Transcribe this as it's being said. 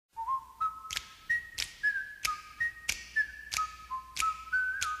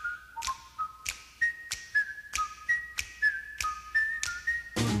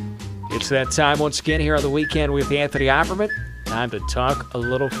It's that time once again here on the weekend with Anthony Opperman. Time to talk a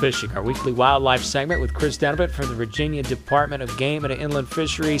little fishing. Our weekly wildlife segment with Chris Dunnavant from the Virginia Department of Game and Inland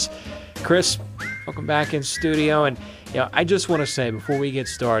Fisheries. Chris, welcome back in studio. And I just want to say before we get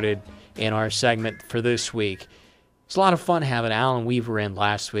started in our segment for this week, it's a lot of fun having Alan Weaver in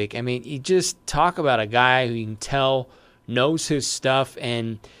last week. I mean, you just talk about a guy who you can tell knows his stuff,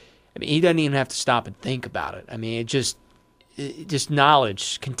 and he doesn't even have to stop and think about it. I mean, it just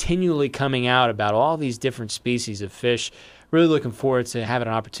knowledge continually coming out about all these different species of fish. Really looking forward to having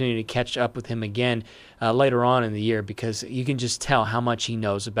an opportunity to catch up with him again later on in the year, because you can just tell how much he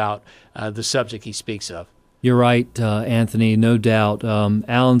knows about the subject he speaks of. You're right, Anthony, no doubt.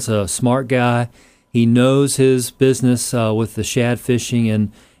 Alan's a smart guy. He knows his business with the shad fishing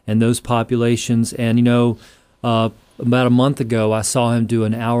and those populations. And, about a month ago, I saw him do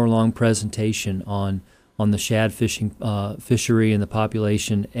an hour-long presentation on the shad fishing fishery and the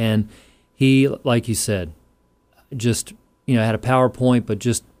population. And he, like you said, just had a PowerPoint, but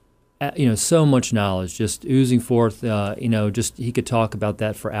just so much knowledge, just oozing forth. Just he could talk about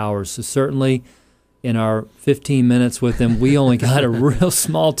that for hours. So certainly, in our 15 minutes with him, we only got a real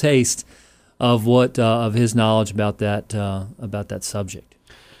small taste of what of his knowledge about that subject.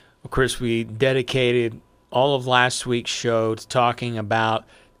 Well, Chris, we dedicated all of last week's show to talking about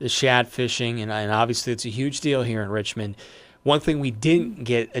the shad fishing, and obviously it's a huge deal here in Richmond. One thing we didn't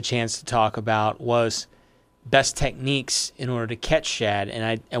get a chance to talk about was best techniques in order to catch shad,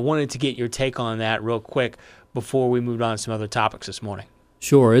 and I wanted to get your take on that real quick before we moved on to some other topics this morning.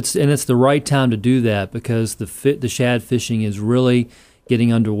 Sure, it's the right time to do that because the shad fishing is really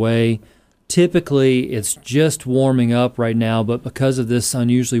getting underway. Typically, it's just warming up right now, but because of this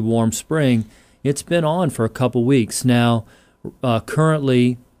unusually warm spring, it's been on for a couple weeks now.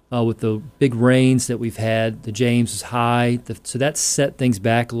 Currently, with the big rains that we've had, the James is high, so that's set things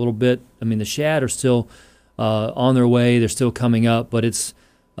back a little bit. I mean, the shad are still on their way; they're still coming up, but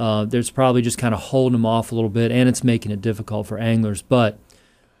there's probably just kind of holding them off a little bit, and it's making it difficult for anglers. But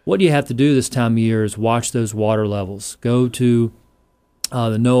what you have to do this time of year is watch those water levels. Go to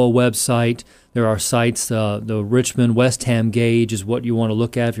the NOAA website. There are sites. The Richmond West Ham gauge is what you want to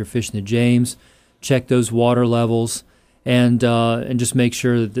look at if you're fishing the James. Check those water levels. And just make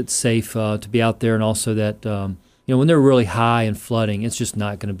sure that it's safe to be out there, and also that when they're really high and flooding, it's just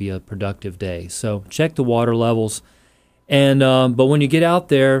not going to be a productive day. So check the water levels, and but when you get out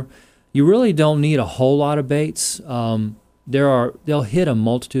there, you really don't need a whole lot of baits. They'll hit a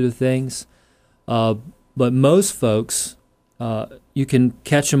multitude of things, but most folks you can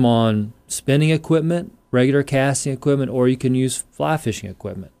catch them on spinning equipment, regular casting equipment, or you can use fly fishing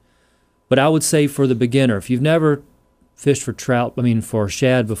equipment. But I would say for the beginner, if you've never fished for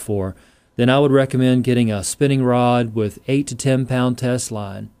shad before, then I would recommend getting a spinning rod with 8 to 10 pound test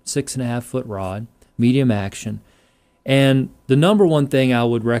line, 6.5 foot rod, medium action. And the number one thing I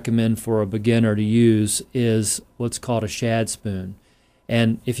would recommend for a beginner to use is what's called a shad spoon.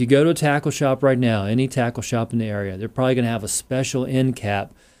 And if you go to a tackle shop right now, any tackle shop in the area, they're probably going to have a special end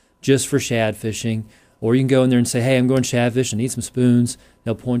cap just for shad fishing. Or you can go in there and say, hey, I'm going shad fishing, I need some spoons.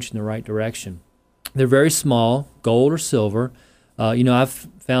 They'll point you in the right direction. They're very small, gold or silver. I've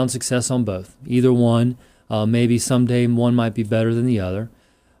found success on both. Either one. Maybe someday one might be better than the other.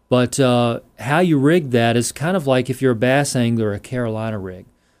 But how you rig that is kind of like if you're a bass angler or a Carolina rig.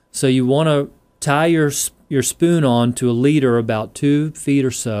 So you want to tie your spoon on to a leader about 2 feet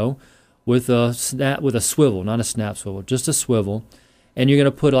or so with a swivel, not a snap swivel, just a swivel. And you're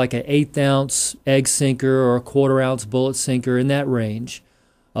going to put like an 1/8 ounce egg sinker or a 1/4 ounce bullet sinker in that range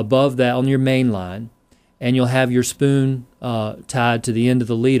above that on your main line, and you'll have your spoon tied to the end of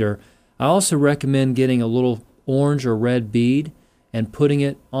the leader. I also recommend getting a little orange or red bead and putting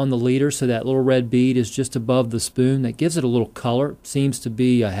it on the leader so that little red bead is just above the spoon. That gives it a little color, seems to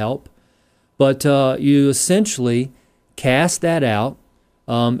be a help. But you essentially cast that out,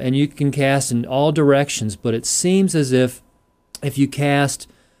 and you can cast in all directions, but it seems as if you cast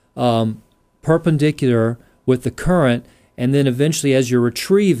perpendicular with the current, and then eventually as you're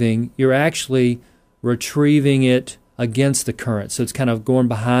retrieving, you're actually retrieving it against the current. So it's kind of going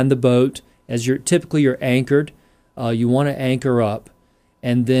behind the boat. As you're anchored, you want to anchor up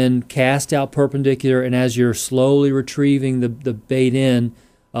and then cast out perpendicular, and as you're slowly retrieving the bait in,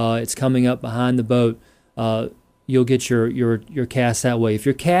 it's coming up behind the boat. You'll get your cast that way. If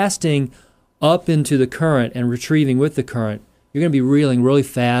you're casting up into the current and retrieving with the current, you're going to be reeling really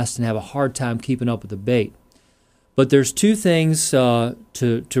fast and have a hard time keeping up with the bait. But there's 2 things to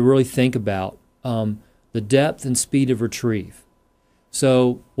really think about, the depth and speed of retrieve.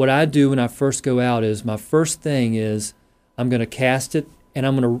 So what I do when I first go out is, my first thing is I'm going to cast it and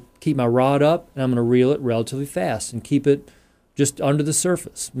I'm going to keep my rod up, and I'm going to reel it relatively fast and keep it just under the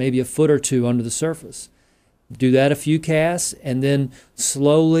surface, maybe a foot or two under the surface. Do that a few casts, and then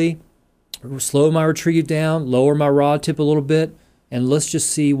slow my retrieve down, lower my rod tip a little bit, and let's just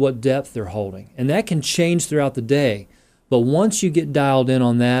see what depth they're holding. And that can change throughout the day. But once you get dialed in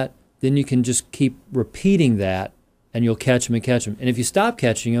on that, then you can just keep repeating that, and you'll catch them and catch them. And if you stop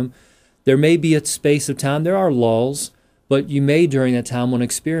catching them, there may be a space of time. There are lulls, but you may during that time want to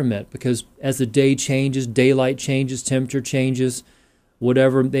experiment, because as the day changes, daylight changes, temperature changes,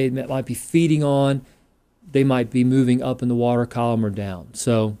 whatever they might be feeding on, they might be moving up in the water column or down.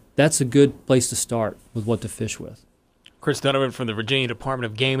 So that's a good place to start with what to fish with. Chris Dunnavant from the Virginia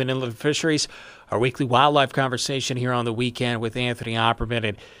Department of Game and Inland Fisheries, our weekly wildlife conversation here on the weekend with Anthony Opperman.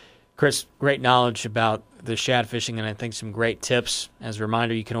 And Chris, great knowledge about the shad fishing, and I think some great tips. As a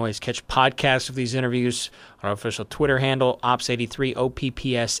reminder, you can always catch podcasts of these interviews on our official Twitter handle, Ops83,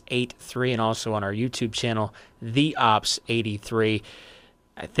 OPPS83, and also on our YouTube channel, The Ops83.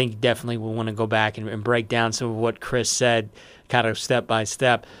 I think definitely we'll want to go back and break down some of what Chris said, kind of step by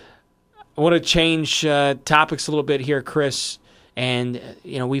step. I want to change topics a little bit here, Chris. And,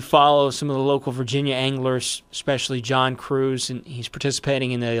 we follow some of the local Virginia anglers, especially John Cruz, and he's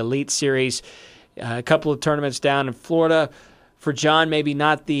participating in the Elite Series. A couple of tournaments down in Florida. For John, maybe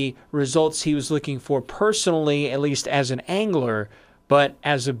not the results he was looking for personally, at least as an angler, but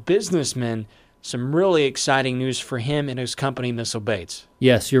as a businessman, some really exciting news for him and his company, Missile Baits.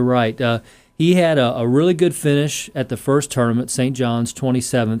 Yes, you're right. He had a really good finish at the first tournament, St. John's,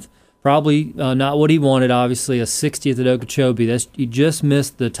 27th. Probably not what he wanted, obviously, a 60th at Okeechobee. He just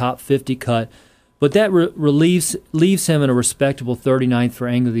missed the top 50 cut. But that leaves him in a respectable 39th for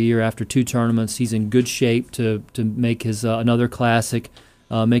Angler of the Year after 2 tournaments. He's in good shape to make his another classic,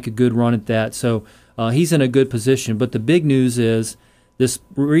 make a good run at that. So he's in a good position. But the big news is this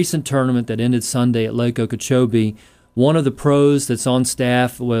recent tournament that ended Sunday at Lake Okeechobee, one of the pros that's on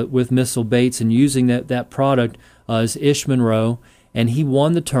staff with Missile Baits and using that product is Ish Monroe. And he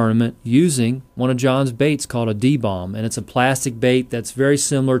won the tournament using one of John's baits called a D-bomb. And it's a plastic bait that's very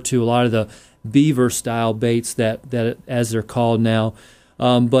similar to a lot of the beaver-style baits that as they're called now.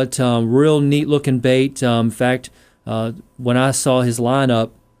 But real neat-looking bait. In fact, when I saw his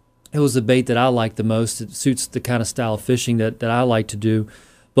lineup, it was the bait that I like the most. It suits the kind of style of fishing that I like to do.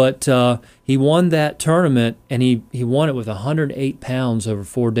 But he won that tournament, and he won it with 108 pounds over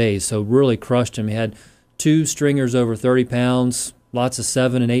 4 days, so really crushed him. He had 2 stringers over 30 pounds, lots of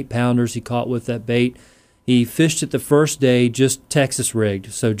 7 and 8 pounders he caught with that bait. He fished it the first day just Texas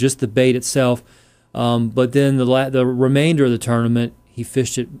rigged, so just the bait itself. But then the remainder of the tournament, he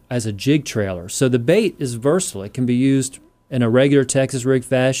fished it as a jig trailer. So the bait is versatile. It can be used in a regular Texas rig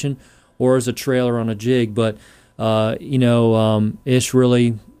fashion or as a trailer on a jig. But, Ish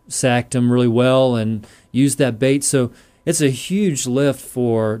really sacked him really well and used that bait. So it's a huge lift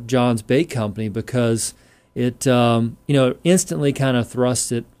for John's Bait Company because it instantly kind of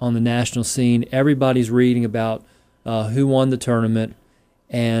thrust it on the national scene. Everybody's reading about who won the tournament,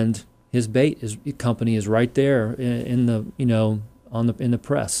 and his company is right there in the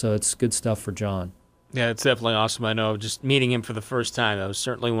press. So it's good stuff for John. Yeah, it's definitely awesome. I know just meeting him for the first time, that was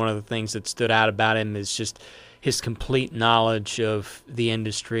certainly one of the things that stood out about him is just his complete knowledge of the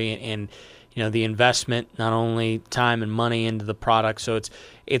industry and the investment, not only time and money into the product. So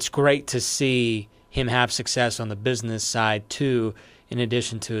it's great to see him have success on the business side too, in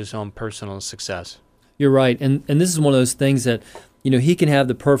addition to his own personal success. You're right, and this is one of those things that he can have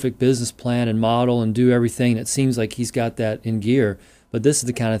the perfect business plan and model and do everything. It seems like he's got that in gear, but this is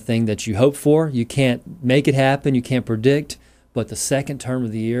the kind of thing that you hope for. You can't make it happen, you can't predict, but the second term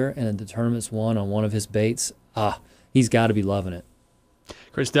of the year and the tournament's won on one of his baits, he's got to be loving it.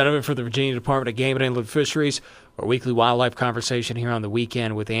 Chris Dunnavant for the Virginia Department of Game and Inland Fisheries, our weekly wildlife conversation here on the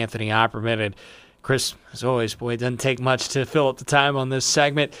weekend with Anthony Opperman. And Chris, as always, boy, it doesn't take much to fill up the time on this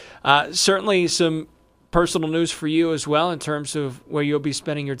segment. Certainly some personal news for you as well in terms of where you'll be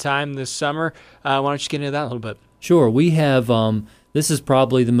spending your time this summer. Why don't you get into that a little bit? Sure. We have, this is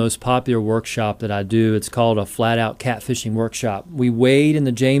probably the most popular workshop that I do. It's called a flat-out catfishing workshop. We wade in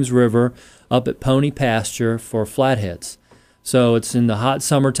the James River up at Pony Pasture for flatheads. So it's in the hot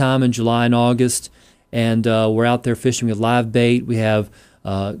summertime in July and August, and we're out there fishing with live bait. We have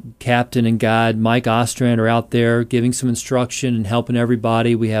captain and guide Mike Ostrand are out there giving some instruction and helping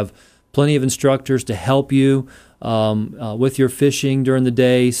everybody. We have plenty of instructors to help you with your fishing during the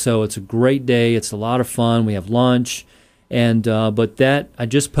day, so it's a great day. It's a lot of fun. We have lunch, and but I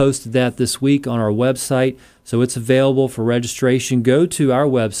just posted that this week on our website, so it's available for registration. Go to our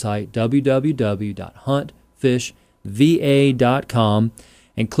website, www.huntfishgain.com. DGIF.wmv.com,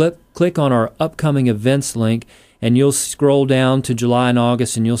 and click on our upcoming events link, and you'll scroll down to July and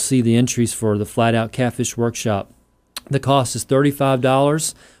August, and you'll see the entries for the Flat Out Catfish Workshop. The cost is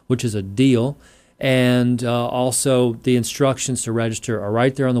 $35, which is a deal, and also the instructions to register are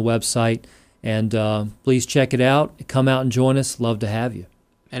right there on the website, and please check it out. Come out and join us. Love to have you.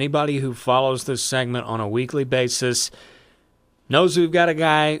 Anybody who follows this segment on a weekly basis knows we've got a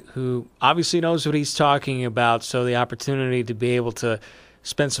guy who obviously knows what he's talking about, so the opportunity to be able to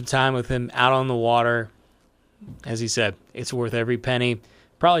spend some time with him out on the water, as he said, it's worth every penny.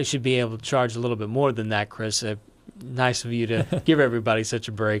 Probably should be able to charge a little bit more than that, Chris. Nice of you to give everybody such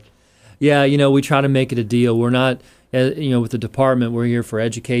a break. Yeah, we try to make it a deal. We're not, with the department, we're here for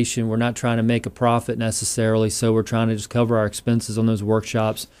education. We're not trying to make a profit necessarily, so we're trying to just cover our expenses on those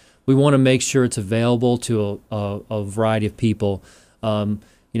workshops. We want to make sure it's available to a variety of people.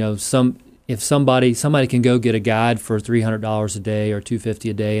 If somebody can go get a guide for $300 a day or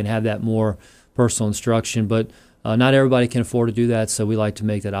 $250 a day and have that more personal instruction, but not everybody can afford to do that, so we like to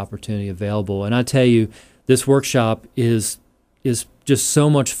make that opportunity available. And I tell you, this workshop is just so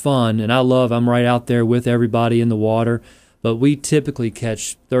much fun, and I'm right out there with everybody in the water, but we typically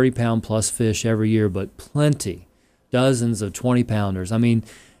catch 30-pound plus fish every year, but plenty, dozens of 20-pounders. I mean,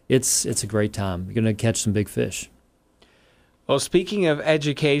 it's a great time. You're going to catch some big fish. Well, speaking of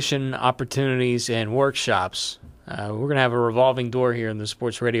education opportunities and workshops, we're going to have a revolving door here in the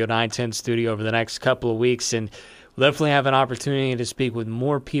Sports Radio 910 studio over the next couple of weeks, and we'll definitely have an opportunity to speak with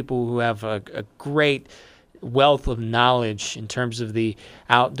more people who have a great wealth of knowledge in terms of the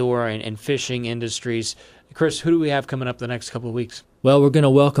outdoor and fishing industries. Chris, who do we have coming up the next couple of weeks? Well, we're going to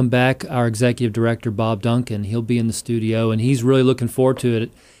welcome back our executive director, Bob Duncan. He'll be in the studio, and he's really looking forward to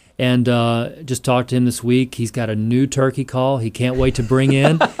it. And just talked to him this week. He's got a new turkey call he can't wait to bring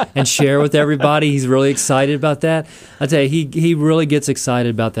in and share with everybody. He's really excited about that. I tell you, he really gets excited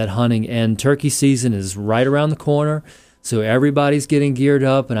about that hunting. And turkey season is right around the corner, so everybody's getting geared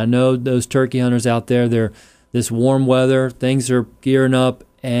up. And I know those turkey hunters out there, they're this warm weather, things are gearing up,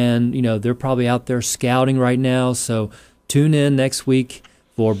 and they're probably out there scouting right now. So tune in next week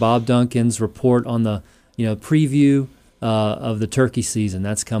for Bob Duncan's report on the preview of the turkey season.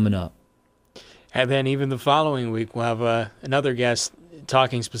 That's coming up. And then even the following week, we'll have another guest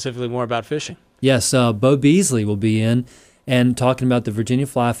talking specifically more about fishing. Yes, Bo Beasley will be in and talking about the Virginia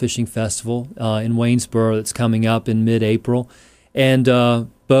Fly Fishing Festival in Waynesboro that's coming up in mid-April. And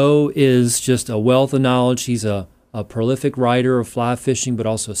Bo is just a wealth of knowledge. He's a prolific writer of fly fishing, but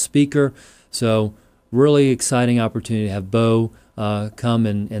also a speaker. So really exciting opportunity to have Bo come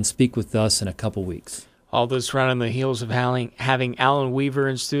and speak with us in a couple weeks. All this right on the heels of having Alan Weaver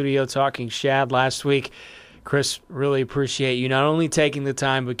in studio talking shad last week. Chris, really appreciate you not only taking the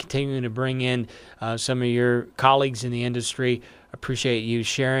time, but continuing to bring in some of your colleagues in the industry. Appreciate you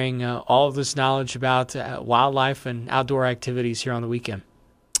sharing all of this knowledge about wildlife and outdoor activities here on the weekend.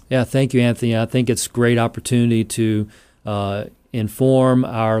 Yeah, thank you, Anthony. I think it's a great opportunity to inform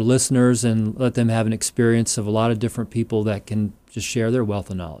our listeners and let them have an experience of a lot of different people that can just share their wealth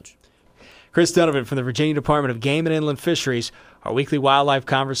of knowledge. Chris Dunnavant from the Virginia Department of Game and Inland Fisheries, our weekly wildlife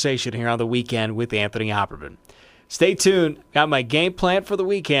conversation here on the weekend with Anthony Opperman. Stay tuned. Got my game plan for the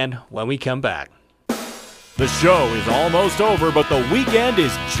weekend when we come back. The show is almost over, but the weekend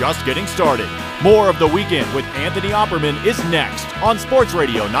is just getting started. More of The Weekend with Anthony Opperman is next on Sports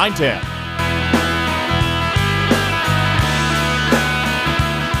Radio 910.